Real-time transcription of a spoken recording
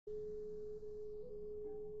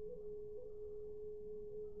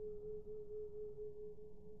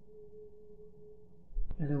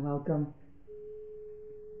Hello, welcome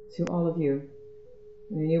to all of you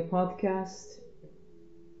in a new podcast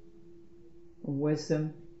of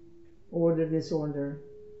wisdom, order, disorder,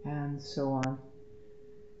 and so on.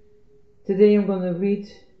 Today I'm going to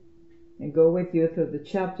read and go with you through the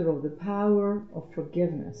chapter of the power of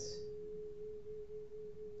forgiveness.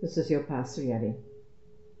 This is your Pastor Yeti.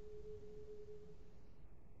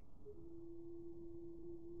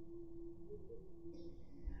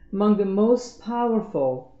 Among the most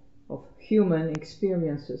powerful of human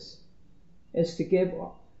experiences is to give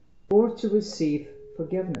or to receive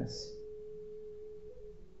forgiveness.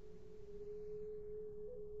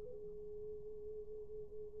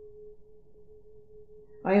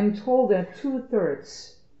 I am told that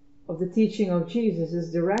 2/3 of the teaching of Jesus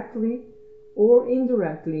is directly or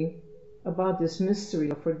indirectly about this mystery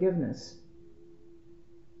of forgiveness.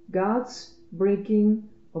 God's breaking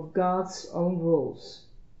of God's own rules.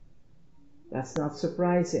 That's not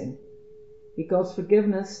surprising, because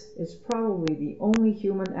forgiveness is probably the only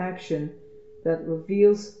human action that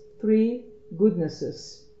reveals three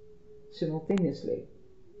goodnesses simultaneously.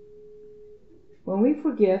 When we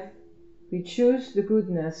forgive, we choose the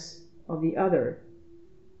goodness of the other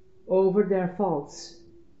over their faults.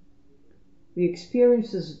 We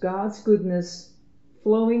experience God's goodness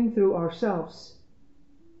flowing through ourselves,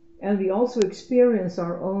 and we also experience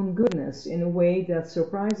our own goodness in a way that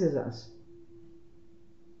surprises us.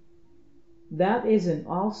 That is an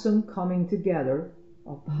awesome coming together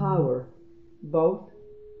of power, both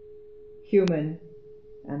human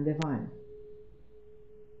and divine.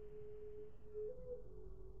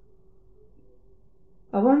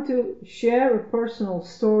 I want to share a personal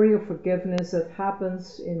story of forgiveness that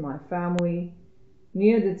happens in my family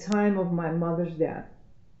near the time of my mother's death.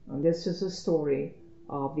 And this is a story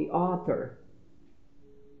of the author.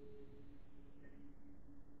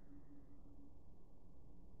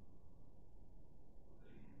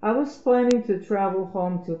 I was planning to travel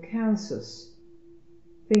home to Kansas,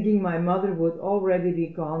 thinking my mother would already be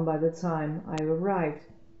gone by the time I arrived,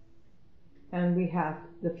 and we had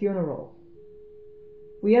the funeral.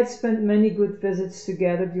 We had spent many good visits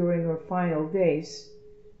together during her final days,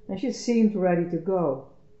 and she seemed ready to go.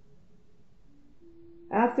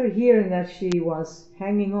 After hearing that she was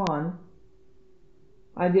hanging on,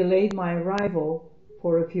 I delayed my arrival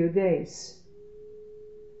for a few days,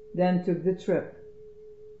 then took the trip.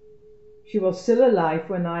 She was still alive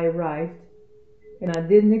when I arrived, and I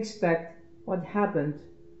didn't expect what happened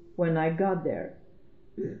when I got there.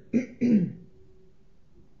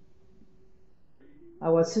 I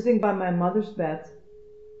was sitting by my mother's bed,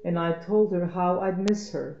 and I told her how I'd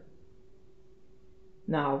miss her.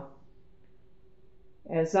 Now,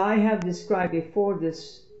 as I have described before,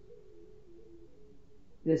 this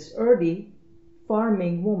early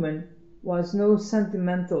farming woman was no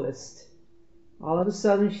sentimentalist. All of a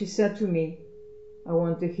sudden she said to me, "I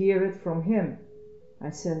want to hear it from him." I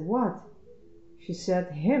said, "What?" She said,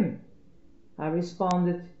 "Him." I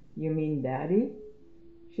responded, "You mean Daddy?"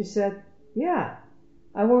 She said, "Yeah,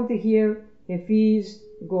 I want to hear if he's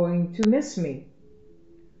going to miss me."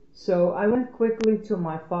 So I went quickly to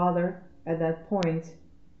my father at that point,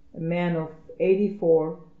 a man of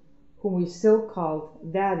 84, whom we still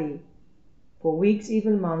called Daddy. For weeks,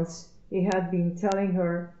 even months, he had been telling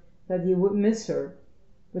her that he would miss her,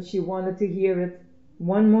 but she wanted to hear it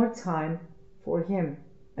one more time for him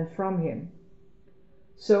and from him.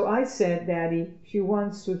 So I said, "Daddy, she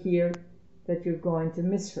wants to hear that you're going to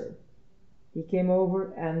miss her." He came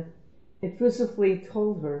over and effusively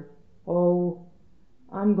told her, "Oh,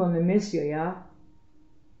 I'm gonna miss you, yeah?"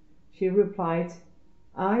 She replied,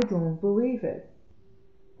 "I don't believe it."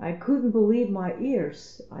 I couldn't believe my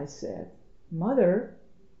ears. I said, "Mother,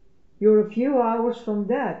 you're a few hours from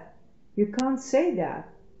death. You can't say that."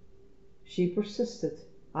 She persisted,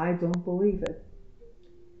 "I don't believe it."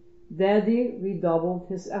 Daddy redoubled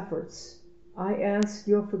his efforts. "I ask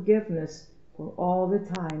your forgiveness for all the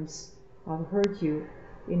times I've hurt you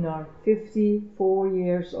in our 54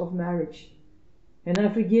 years of marriage, and I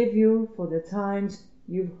forgive you for the times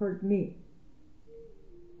you've hurt me."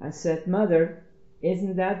 I said, "Mother,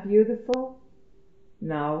 isn't that beautiful?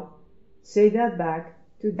 Now, say that back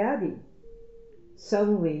to Daddy."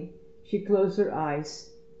 Suddenly, she closed her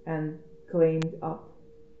eyes and claimed up.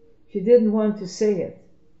 She didn't want to say it.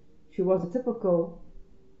 She was a typical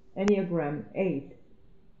Enneagram 8.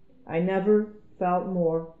 I never felt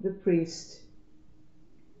more the priest.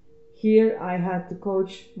 Here I had to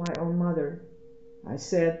coach my own mother. I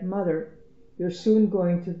said, "Mother, you're soon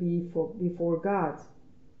going to be before God.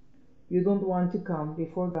 You don't want to come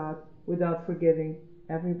before God without forgiving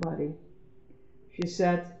everybody." She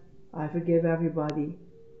said, "I forgive everybody,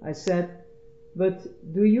 I said,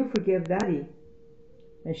 "But do you forgive Daddy?"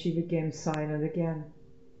 And she became silent again.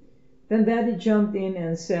 Then Daddy jumped in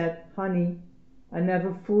and said, "Honey, I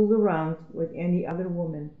never fooled around with any other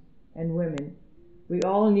woman and women." We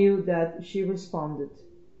all knew that she responded,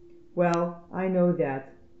 "Well, I know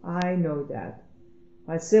that. I know that."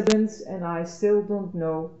 My siblings and I still don't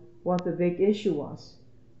know what the big issue was,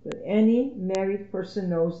 but any married person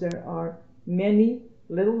knows there are many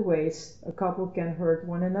little ways a couple can hurt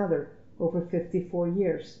one another over 54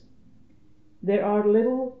 years. There are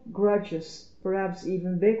little grudges, perhaps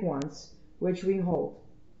even big ones, which we hold.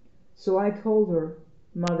 So I told her,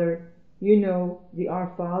 "Mother, you know the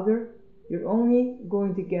Our Father, you're only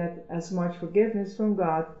going to get as much forgiveness from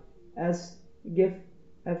God as give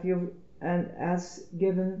if you and as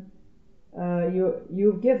given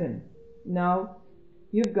you've given. Now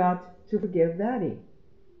you've got to forgive Daddy."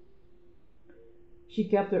 She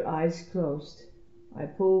kept her eyes closed. I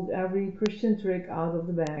pulled every Christian trick out of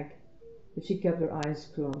the bag, but she kept her eyes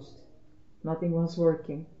closed. Nothing was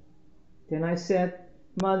working. Then I said,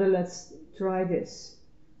 "Mother, let's try this.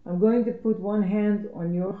 I'm going to put one hand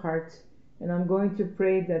on your heart, and I'm going to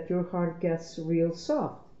pray that your heart gets real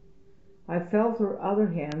soft." I felt her other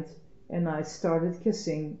hand, and I started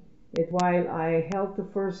kissing it while I held the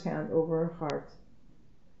first hand over her heart.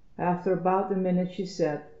 After about a minute she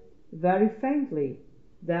said, very faintly,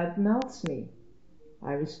 "That melts me."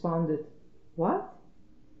 I responded, "What?"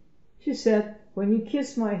 She said, "When you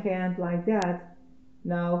kiss my hand like that,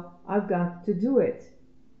 now I've got to do it."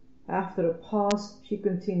 After a pause she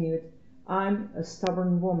continued, "I'm a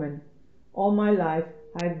stubborn woman. All my life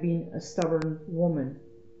I've been a stubborn woman."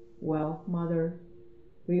 Well, Mother,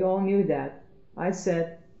 we all knew that. I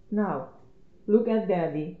said, "Now, look at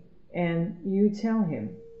Daddy and you tell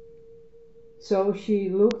him." So she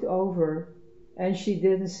looked over and she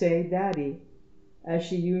didn't say Daddy, as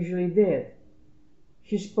she usually did.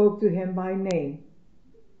 She spoke to him by name.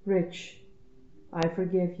 "Rich, I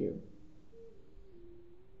forgive you."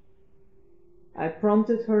 I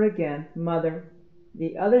prompted her again, "Mother,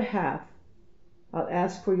 the other half, I'll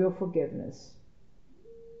ask for your forgiveness."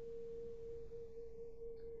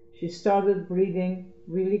 She started breathing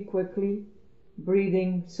really quickly,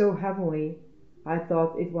 breathing so heavily I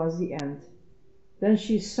thought it was the end. Then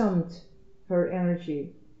she summoned her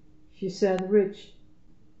energy. She said, "Rich,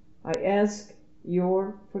 I ask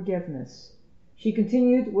your forgiveness." She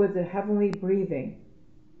continued with the heavy breathing,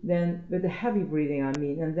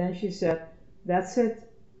 and then she said, "That's it,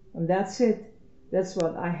 and that's it. That's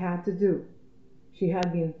what I had to do." She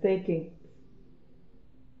had been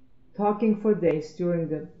talking for days during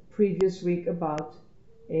the previous week about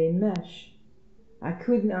a mesh. I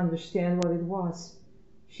couldn't understand what it was.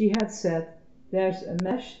 She had said, "There's a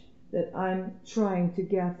mesh that I'm trying to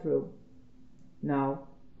get through." Now,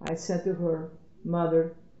 I said to her,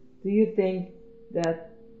 "Mother, do you think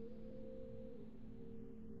that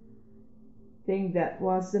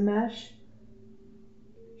was the mesh?"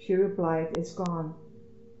 She replied, "It's gone.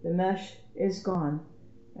 The mesh is gone.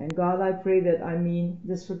 And God, I pray that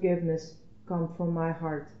this forgiveness come from my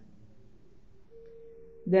heart."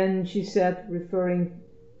 Then she said, referring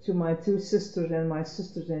to my two sisters and my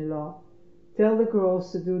sisters-in-law, "Tell the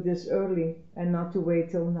girls to do this early and not to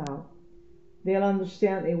wait till now. They'll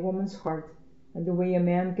understand a woman's heart and the way a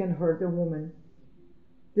man can hurt a woman."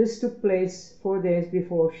 This took place 4 days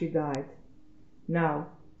before she died. Now,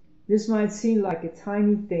 this might seem like a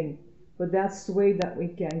tiny thing, but that's the way that we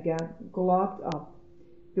can get clogged up,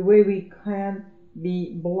 the way we can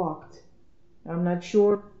be blocked. I'm not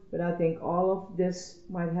sure, but I think all of this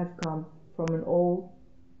might have come from an old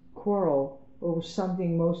quarrel over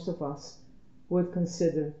something most of us would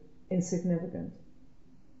consider insignificant.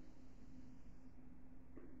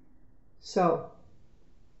 So,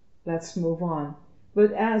 let's move on.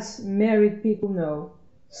 But as married people know,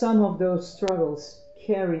 some of those struggles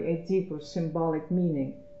carry a deeper symbolic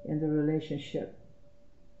meaning in the relationship.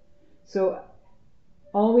 So,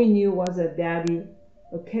 all we knew was that Daddy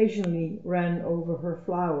occasionally ran over her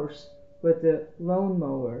flowers with the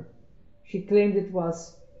lawnmower. She claimed it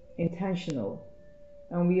was intentional,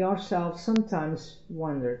 and we ourselves sometimes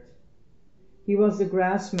wondered. He was the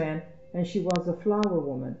grass man and she was the flower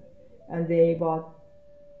woman, and they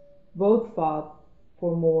both fought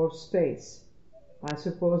for more space. I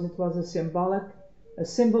suppose it was a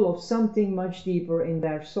symbol of something much deeper in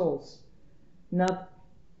their souls, not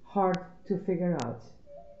hard to figure out.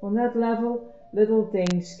 On that level, little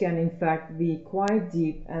things can in fact be quite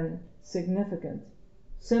deep and significant.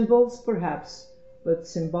 Symbols perhaps, but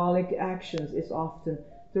symbolic actions is often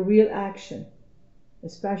the real action,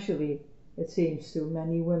 especially, it seems, to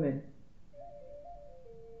many women.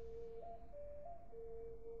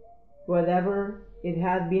 Whatever it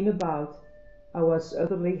had been about, I was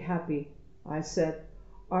utterly happy. I said,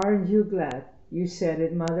 "Aren't you glad you said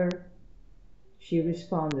it, Mother?" She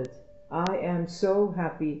responded, "I am so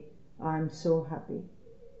happy, I'm so happy."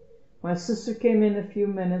 My sister came in a few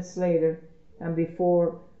minutes later, and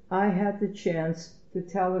before I had the chance to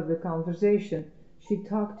tell her the conversation, she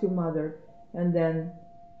talked to Mother, and then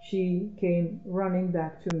she came running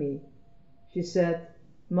back to me. She said,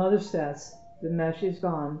 "Mother says the mesh is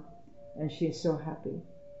gone, and she's so happy."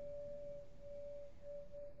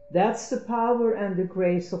 That's the power and the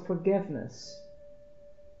grace of forgiveness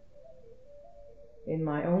in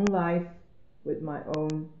my own life with my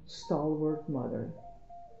own stalwart mother.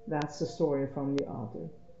 That's the story from the author.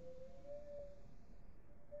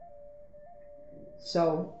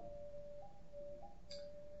 So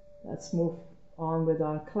let's move on with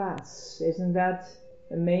our class. Isn't that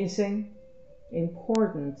amazing?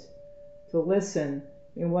 Important to listen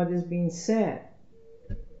in what is being said.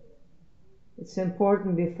 It's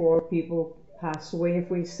important before people pass away, if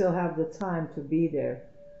we still have the time to be there.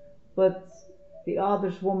 But the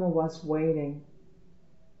author's woman was waiting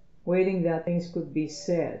that things could be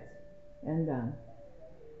said and done.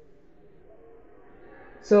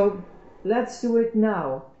 So let's do it now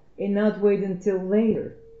and not wait until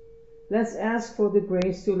later. Let's ask for the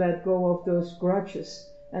grace to let go of those grudges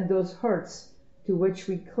and those hurts to which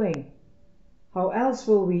we cling. How else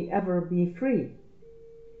will we ever be free?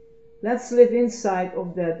 Let's live inside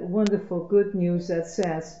of that wonderful good news that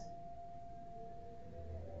says,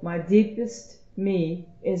 "My deepest me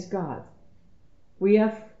is God." We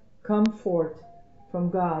have come forth from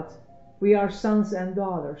God. We are sons and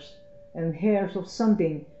daughters and heirs of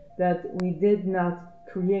something that we did not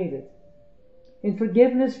create. In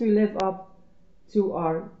forgiveness we live up to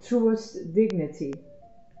our truest dignity.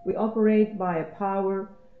 We operate by a power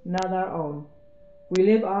not our own. We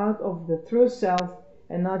live out of the true self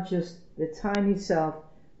and not just the tiny self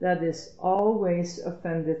that is always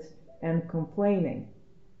offended and complaining.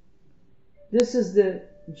 This is the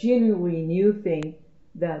genuinely new thing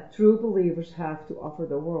that true believers have to offer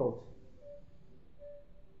the world.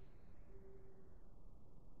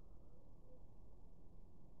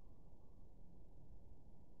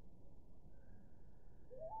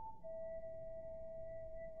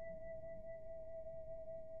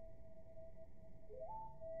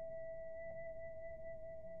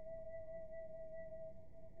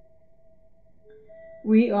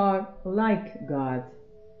 We are like God.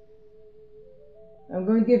 I'm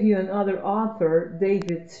going to give you another author,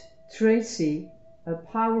 David Tracy, a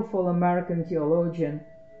powerful American theologian,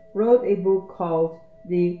 wrote a book called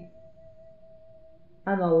The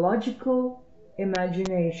Analogical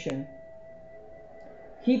Imagination.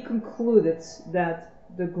 He concluded that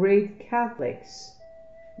the great Catholics,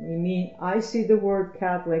 I see the word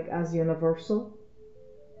Catholic as universal.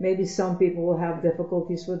 Maybe some people will have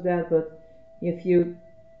difficulties with that, but if you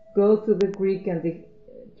go to the Greek and the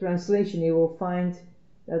translation, you will find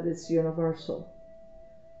that it's universal.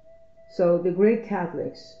 So the great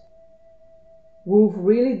Catholics, who've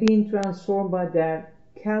really been transformed by their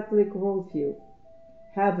Catholic worldview,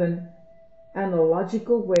 have an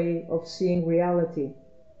analogical way of seeing reality.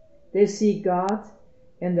 They see God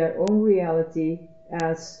and their own reality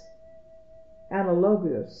as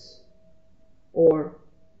analogous or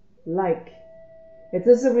like. It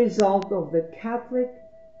is a result of the Catholic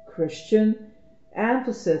Christian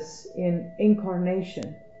emphasis in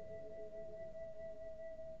incarnation.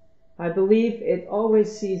 I believe it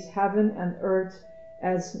always sees heaven and earth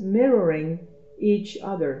as mirroring each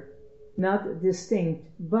other, not distinct,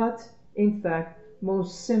 but in fact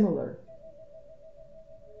most similar.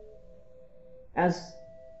 As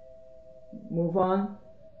move on,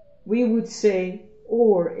 we would say,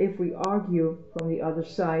 or if we argue from the other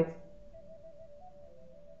side,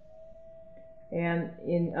 and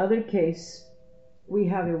in other case, we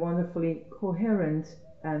have a wonderfully coherent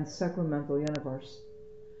and sacramental universe.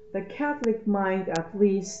 The Catholic mind, at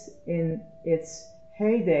least in its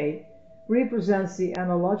heyday, represents the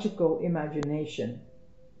analogical imagination.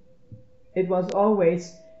 It was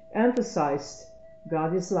always emphasized,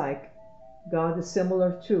 God is like, God is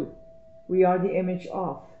similar to, we are the image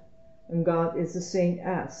of, and God is the same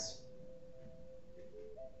as.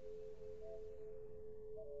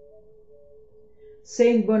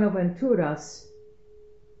 Saint Bonaventuras,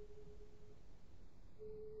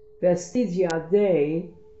 Vestigia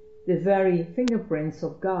Dei, the very fingerprints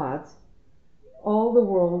of God, all the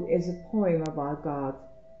world is a poem about God.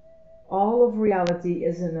 All of reality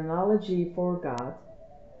is an analogy for God.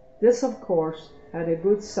 This, of course, had a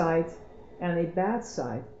good side and a bad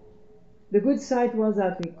side. The good side was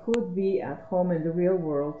that we could be at home in the real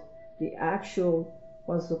world. the actual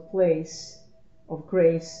was a place of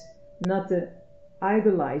grace, not the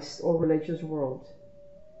idolized or religious world.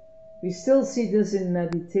 We still see this in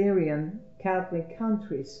Mediterranean Catholic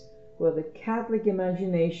countries, where the Catholic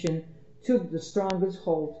imagination took the strongest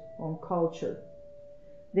hold on culture.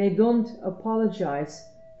 They don't apologize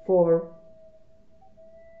for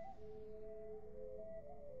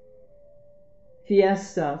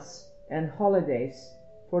fiestas and holidays,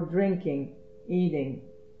 for drinking, eating,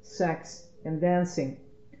 sex, and dancing.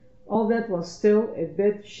 All that was still a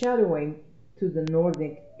bit shadowing to the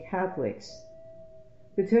Nordic Catholics.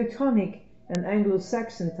 The Teutonic and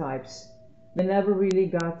Anglo-Saxon types, they never really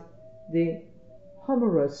got the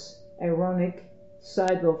humorous, ironic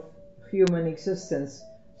side of human existence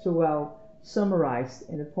so well summarized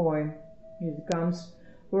in the poem. Here it comes.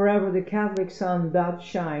 Wherever the Catholic sun doth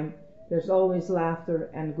shine, there's always laughter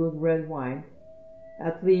and good red wine.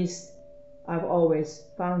 At least, I've always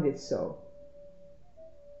found it so.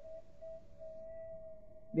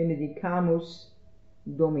 Benedicamus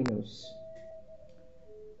Dominus.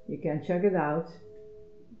 You can check it out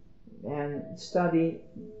and study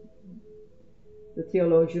the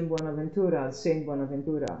theologian Bonaventura, Saint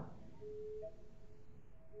Bonaventura.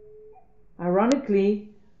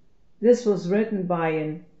 Ironically, this was written by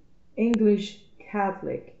an English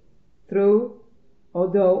Catholic,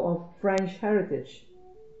 although of French heritage,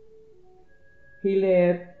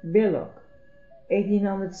 Hilaire Belloc,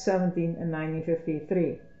 1817 and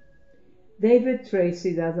 1953. David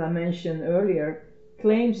Tracy, as I mentioned earlier,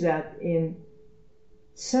 claims that in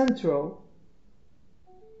general,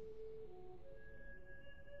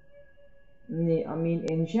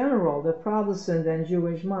 the Protestant and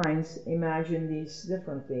Jewish minds imagine these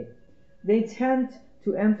differently. They tend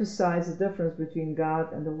to emphasize the difference between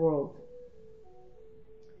God and the world.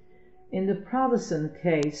 In the Protestant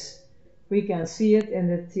case, we can see it in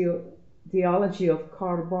the theology of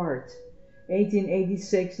Karl Barth,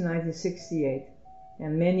 1886-1968,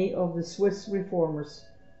 and many of the Swiss reformers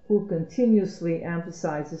who continuously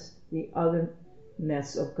emphasizes the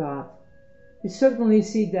otherness of God. We certainly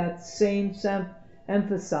see that same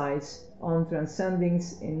emphasis on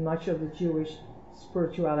transcendence in much of the Jewish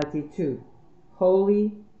spirituality too.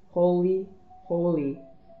 Holy, holy, holy,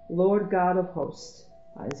 Lord God of hosts.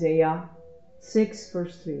 Isaiah 6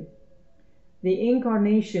 verse 3. The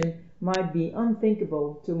incarnation might be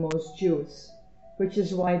unthinkable to most Jews, which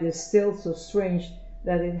is why it is still so strange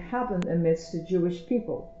that it happened amidst the Jewish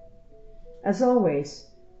people. As always,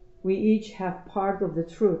 we each have part of the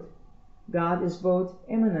truth. God is both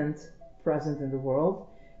immanent, present in the world,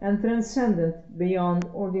 and transcendent beyond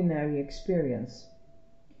ordinary experience.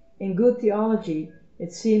 In good theology,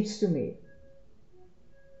 it seems to me,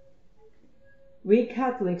 we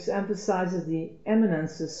Catholics emphasize the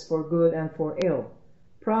immanences for good and for ill.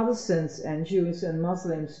 Protestants and Jews and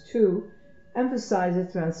Muslims too emphasize the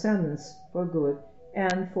transcendence for good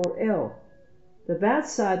and for ill. The bad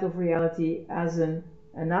side of reality as an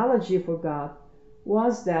analogy for God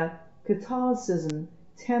was that Catholicism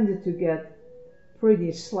tended to get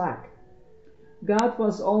pretty slack. God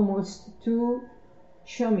was almost too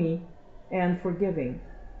chummy and forgiving.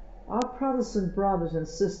 Our Protestant brothers and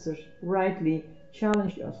sisters rightly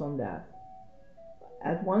challenged us on that.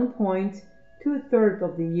 At one point, 2/3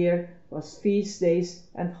 of the year was feast days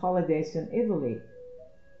and holidays in Italy.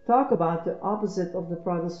 Talk about the opposite of the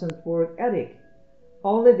Protestant work ethic.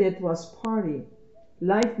 All they did was party.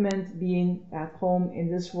 Life meant being at home in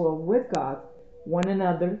this world with God, one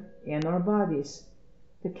another, and our bodies.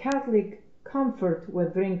 The Catholic comfort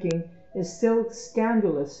with drinking is still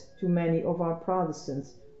scandalous to many of our Protestant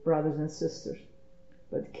brothers and sisters.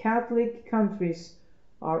 But Catholic countries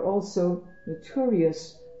are also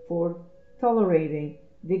notorious for tolerating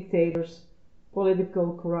dictators,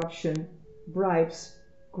 political corruption, bribes,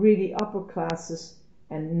 greedy upper classes,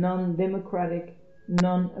 and non-democratic,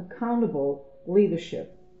 non-accountable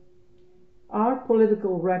leadership. Our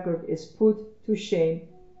political record is put to shame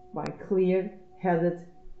by clear-headed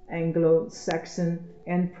Anglo-Saxon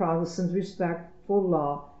and Protestant respect for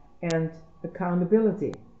law and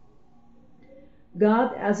accountability.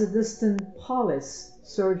 God as a distant police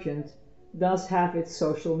sergeant does have its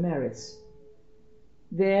social merits.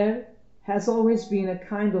 There has always been a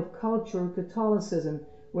kind of cultural Catholicism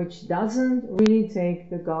which doesn't really take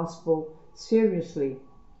the gospel seriously.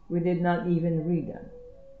 We did not even read them.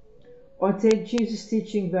 Or take Jesus'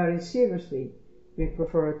 teaching very seriously. We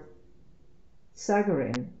preferred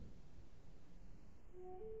Sagarin,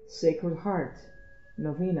 Sacred Heart,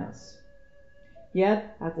 novenas.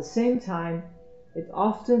 Yet, at the same time, it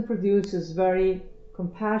often produces very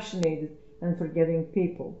compassionate and forgiving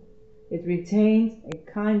people. It retained a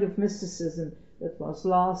kind of mysticism that was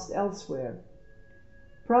lost elsewhere.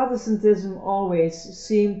 Protestantism always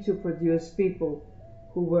seemed to produce people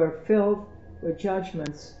who were filled with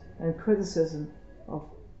judgments and criticism of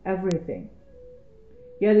everything.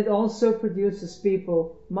 Yet it also produces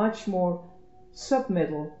people much more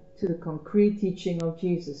submittal to the concrete teaching of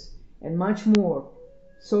Jesus and much more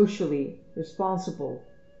socially responsible,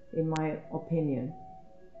 in my opinion.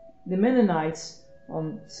 The Mennonites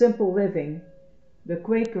on simple living, the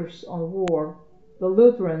Quakers on war, the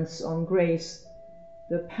Lutherans on grace,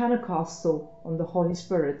 the Pentecostal on the Holy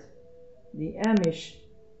Spirit, the Amish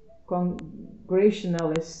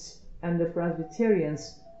Congregationalists, and the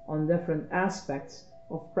Presbyterians on different aspects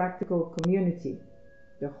of practical community,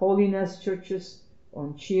 the holiness churches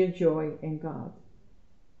on sheer joy in God.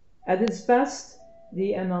 At its best,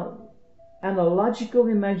 the analogical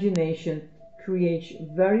imagination creates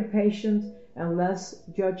very patient and less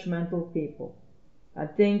judgmental people. I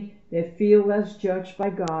think they feel less judged by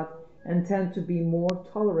God and tend to be more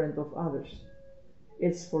tolerant of others.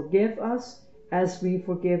 It's forgive us as we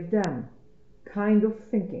forgive them kind of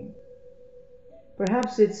thinking.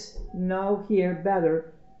 Perhaps it's now here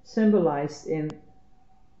better symbolized in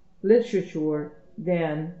literature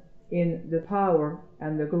than in The Power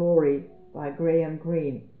and the Glory by Graham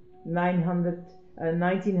Greene,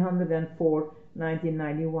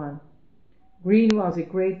 1904-1991. Greene was a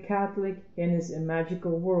great Catholic in his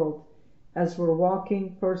imaginal world, as were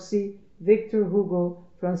Walking Percy, Victor Hugo,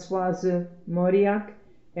 Françoise Mauriac,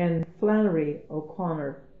 and Flannery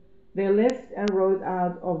O'Connor. They lived and wrote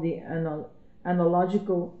out of the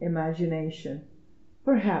analogical imagination.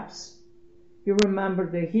 Perhaps you remember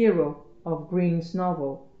the hero of Greene's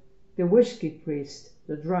novel, the whiskey priest,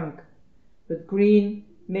 the drunk, but Greene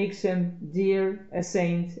makes him dear, a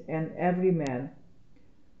saint, and every man.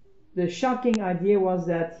 The shocking idea was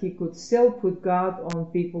that he could still put God on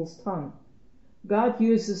people's tongue. God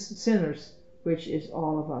uses sinners, which is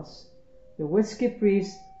all of us. The whiskey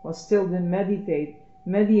priest was still the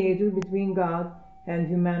mediator between God and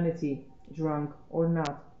humanity, drunk or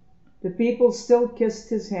not. The people still kissed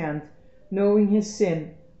his hand, knowing his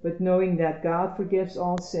sin, but knowing that God forgives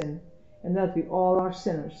all sin, and that we all are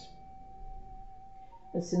sinners.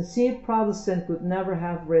 A sincere Protestant could never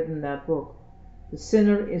have written that book. The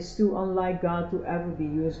sinner is too unlike God to ever be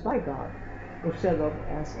used by God, or set up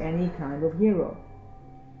as any kind of hero.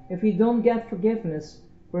 If we don't get forgiveness,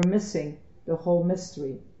 we're missing the whole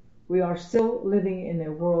mystery. We are still living in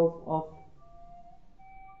a world of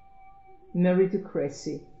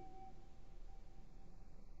meritocracy,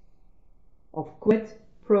 of quid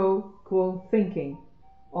pro quo thinking,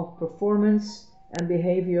 of performance and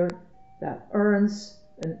behavior that earns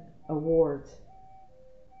an award.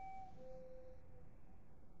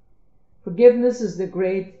 Forgiveness is the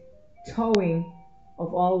great towing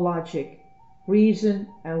of all logic, reason,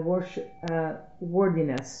 and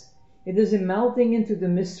worthiness. It is a melting into the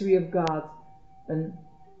mystery of God, an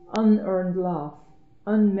unearned love,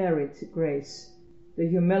 unmerited grace, the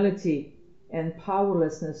humility and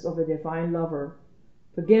powerlessness of a divine lover.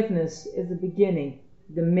 Forgiveness is the beginning,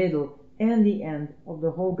 the middle, and the end of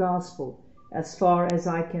the whole gospel, as far as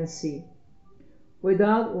I can see.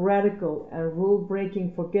 Without radical and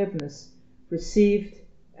rule-breaking forgiveness, received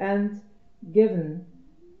and given,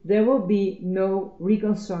 there will be no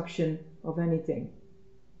reconstruction of anything.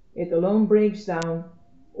 It alone breaks down,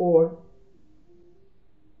 or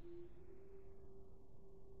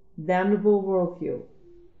damnable worldview,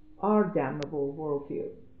 our damnable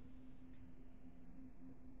worldview,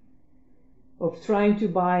 of trying to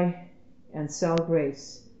buy and sell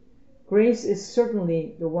grace. Grace is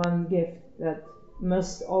certainly the one gift that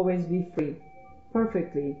must always be free,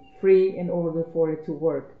 perfectly free in order for it to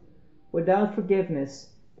work. Without forgiveness,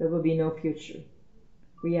 there will be no future.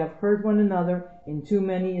 We have hurt one another in too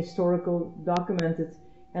many historical, documented,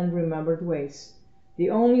 and remembered ways.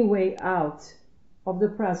 The only way out of the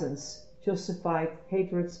presence, justified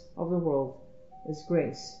hatreds of the world is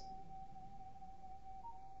grace.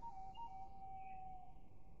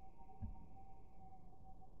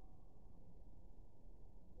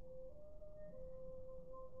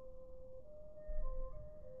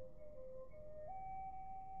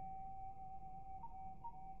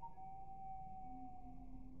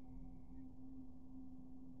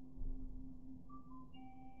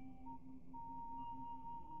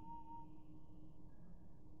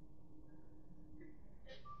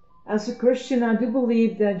 As a Christian, I do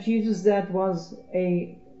believe that Jesus' death was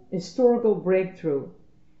a historical breakthrough,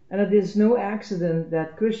 and it is no accident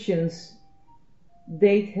that Christians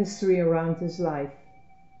date history around his life.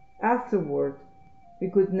 Afterward, we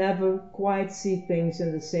could never quite see things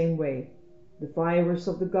in the same way. The virus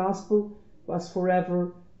of the gospel was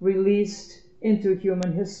forever released into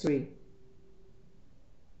human history.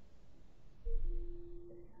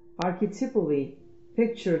 Archetypally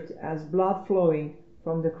pictured as blood flowing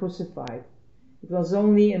from the crucified. It was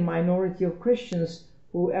only a minority of Christians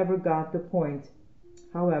who ever got the point,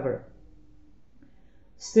 however.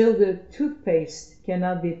 Still, the toothpaste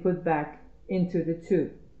cannot be put back into the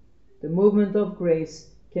tube. The movement of grace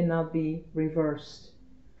cannot be reversed.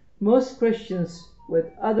 Most Christians, with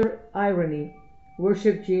utter irony,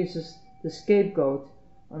 worship Jesus, the scapegoat,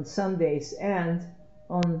 on Sundays and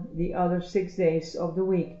on the other 6 days of the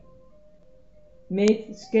week.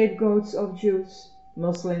 Made scapegoats of Jews,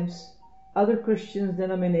 Muslims, other Christian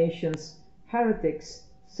denominations, heretics,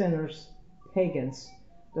 sinners, pagans,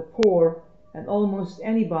 the poor, and almost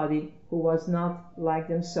anybody who was not like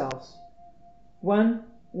themselves. One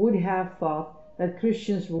would have thought that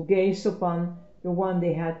Christians would gaze upon the one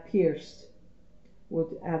they had pierced,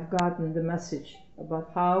 would have gotten the message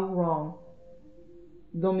about how wrong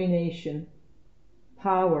domination,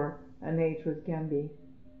 power, and hatred can be.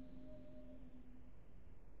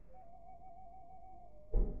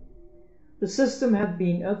 The system had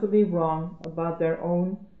been utterly wrong about their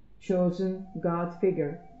own chosen God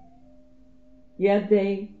figure. Yet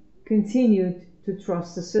they continued to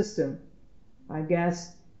trust the system. I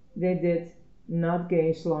guess they did not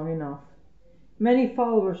gaze long enough. Many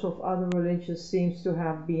followers of other religions seem to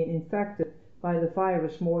have been infected by the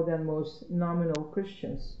virus more than most nominal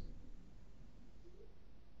Christians.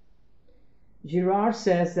 Girard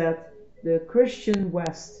says that the Christian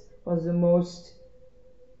West was the most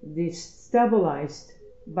destabilized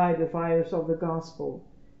by the virus of the gospel,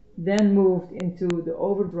 then moved into the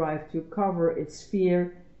overdrive to cover its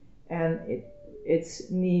fear and its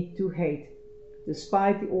need to hate,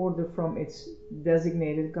 despite the order from its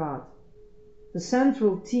designated God. The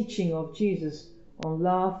central teaching of Jesus on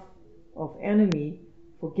love of enemy,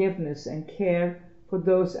 forgiveness, and care for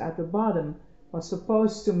those at the bottom was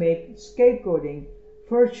supposed to make scapegoating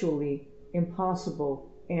virtually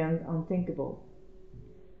impossible and unthinkable.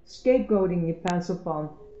 Scapegoating depends upon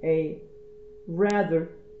a rather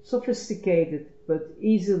sophisticated but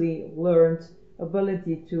easily learned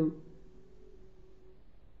ability to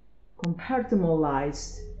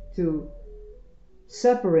compartmentalize, to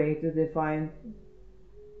separate the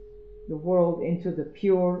world into the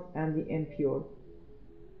pure and the impure.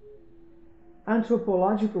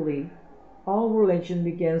 Anthropologically, all religion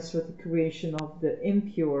begins with the creation of the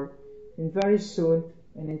impure, and very soon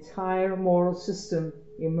an entire moral system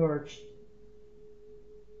emerged,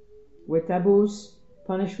 with taboos,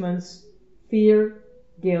 punishments, fear,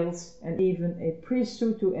 guilt, and even a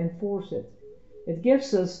priesthood to enforce it. It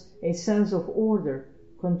gives us a sense of order,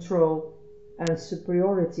 control, and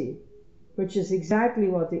superiority, which is exactly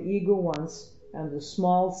what the ego wants and the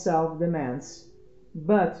small self demands.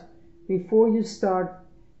 But before you start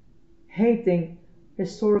hating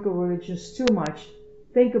historical religions too much,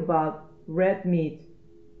 think about red meat.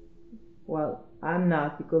 Well, I'm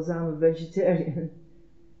not, because I'm a vegetarian.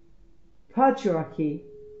 Patriarchy,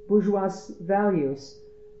 bourgeois values,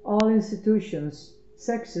 all institutions,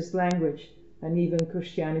 sexist language, and even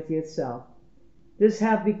Christianity itself. This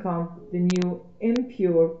have become the new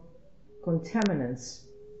impure contaminants.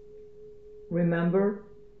 Remember,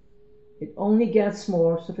 it only gets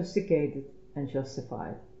more sophisticated and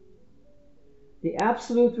justified. The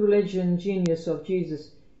absolute religion genius of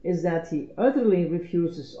Jesus is that he utterly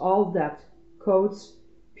refuses all depth codes,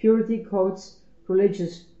 purity codes,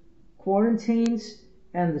 religious quarantines,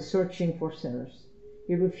 and the searching for sinners.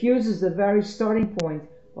 He refuses the very starting point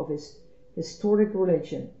of his historic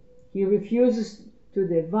religion. He refuses to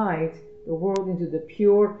divide the world into the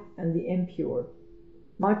pure and the impure,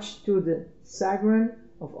 much to the chagrin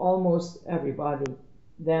of almost everybody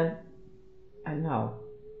then and now.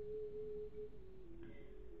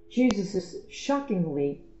 Jesus is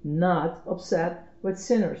shockingly not upset with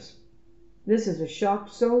sinners. This is a shock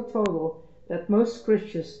so total that most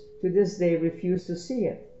Christians to this day refuse to see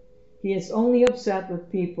it. He is only upset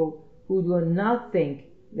with people who do not think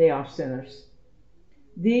they are sinners.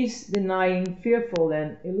 These denying, fearful,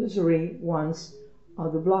 and illusory ones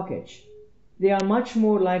are the blockage. They are much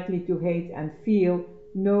more likely to hate and feel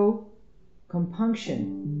no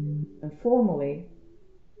compunction. And formally,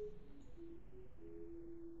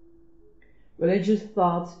 religious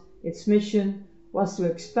thought its mission was to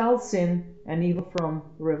expel sin and evil from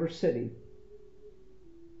River City.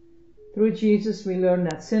 Through Jesus, we learn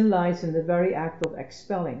that sin lies in the very act of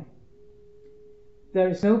expelling. There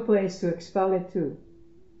is no place to expel it to.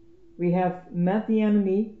 We have met the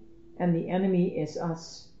enemy and the enemy is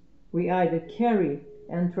us. We either carry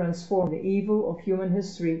and transform the evil of human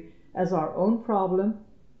history as our own problem,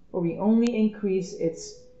 or we only increase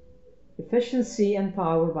its efficiency and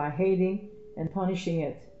power by hating and punishing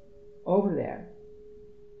it over there.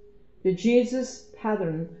 The Jesus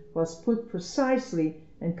pattern was put precisely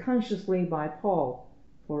and consciously by Paul.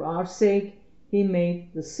 For our sake, he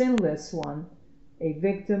made the sinless one a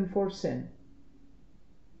victim for sin,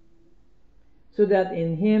 so that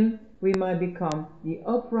in him we might become the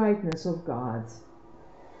uprightness of God.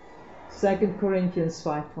 2 Corinthians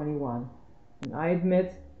 5:21. And I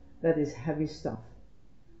admit that is heavy stuff.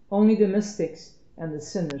 Only the mystics and the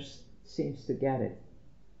sinners seems to get it.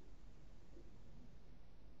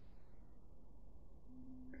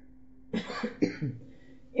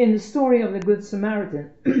 In the story of the Good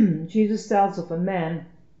Samaritan, Jesus tells of a man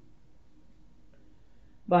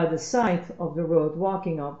by the side of the road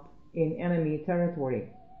walking up in enemy territory,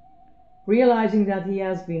 realizing that he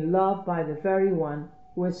has been loved by the very one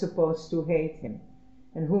who is supposed to hate him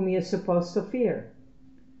and whom he is supposed to fear.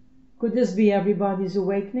 Could this be everybody's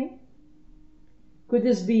awakening? Could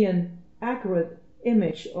this be an accurate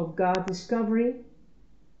image of God discovery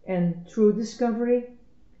and true discovery?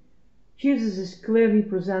 Jesus is clearly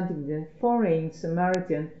presenting the foreign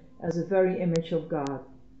Samaritan as the very image of God.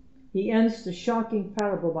 He ends the shocking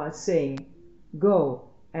parable by saying, "Go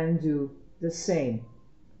and do the same."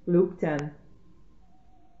 Luke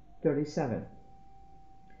 10:37.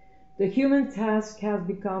 The human task has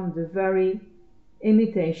become the very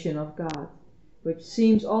imitation of God, which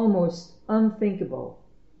seems almost unthinkable.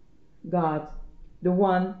 God, the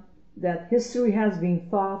one that history has been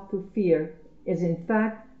taught to fear, is in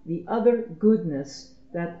fact the other goodness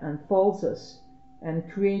that unfolds us and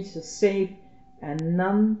creates a safe and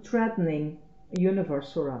non-threatening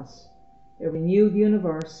universe for us, a renewed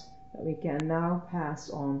universe that we can now pass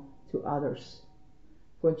on to others.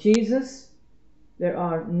 For Jesus, there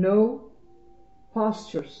are no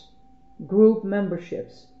postures, group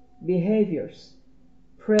memberships, behaviors,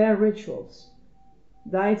 prayer rituals,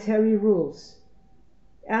 dietary rules,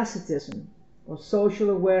 asceticism, or social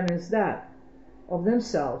awareness that, of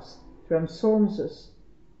themselves, transforms us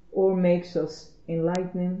or makes us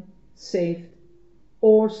enlightened, safe,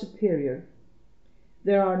 or superior.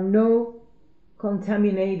 There are no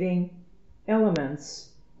contaminating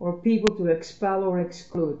elements or people to expel or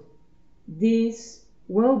exclude. These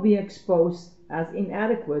will be exposed as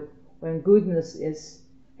inadequate when goodness is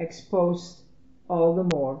exposed all the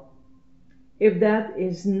more. If that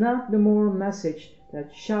is not the moral message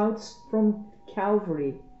that shouts from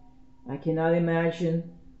Calvary, I cannot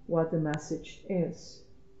imagine what the message is.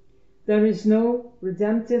 There is no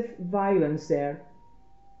redemptive violence there.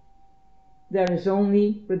 There is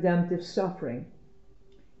only redemptive suffering.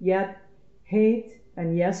 Yet hate,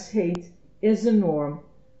 and yes, hate is the norm,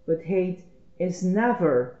 but hate is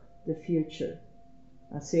never the future.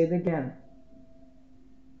 I say it again.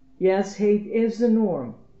 Yes, hate is the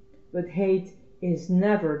norm, but hate is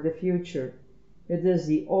never the future. It is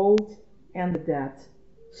the old and the dead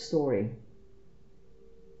story.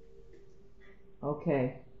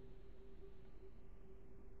 Okay.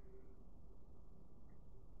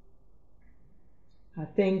 I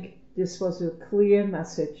think this was a clear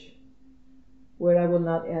message where I will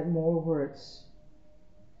not add more words.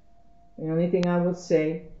 The only thing I will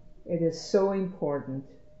say, it is so important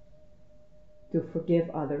to forgive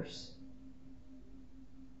others,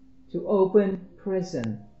 to open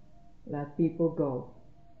prison, let people go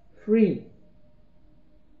free.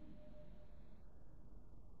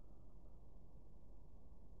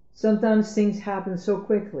 Sometimes things happen so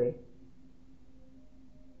quickly,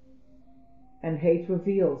 and hate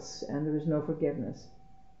reveals, and there is no forgiveness.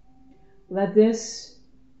 Let this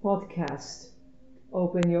podcast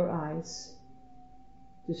open your eyes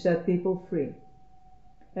to set people free,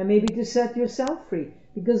 and maybe to set yourself free,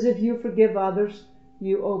 because if you forgive others,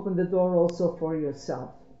 you open the door also for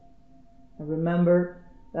yourself. And remember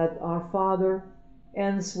that our Father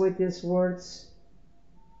ends with his words,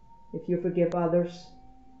 if you forgive others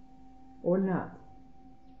or not,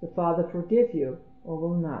 the Father forgive you or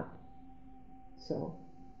will not. So,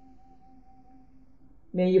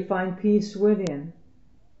 may you find peace within,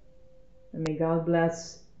 and may God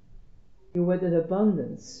bless you with an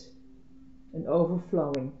abundance and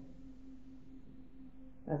overflowing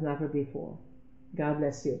as never before. God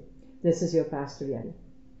bless you. This is your Pastor Yeti.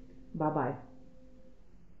 Bye-bye.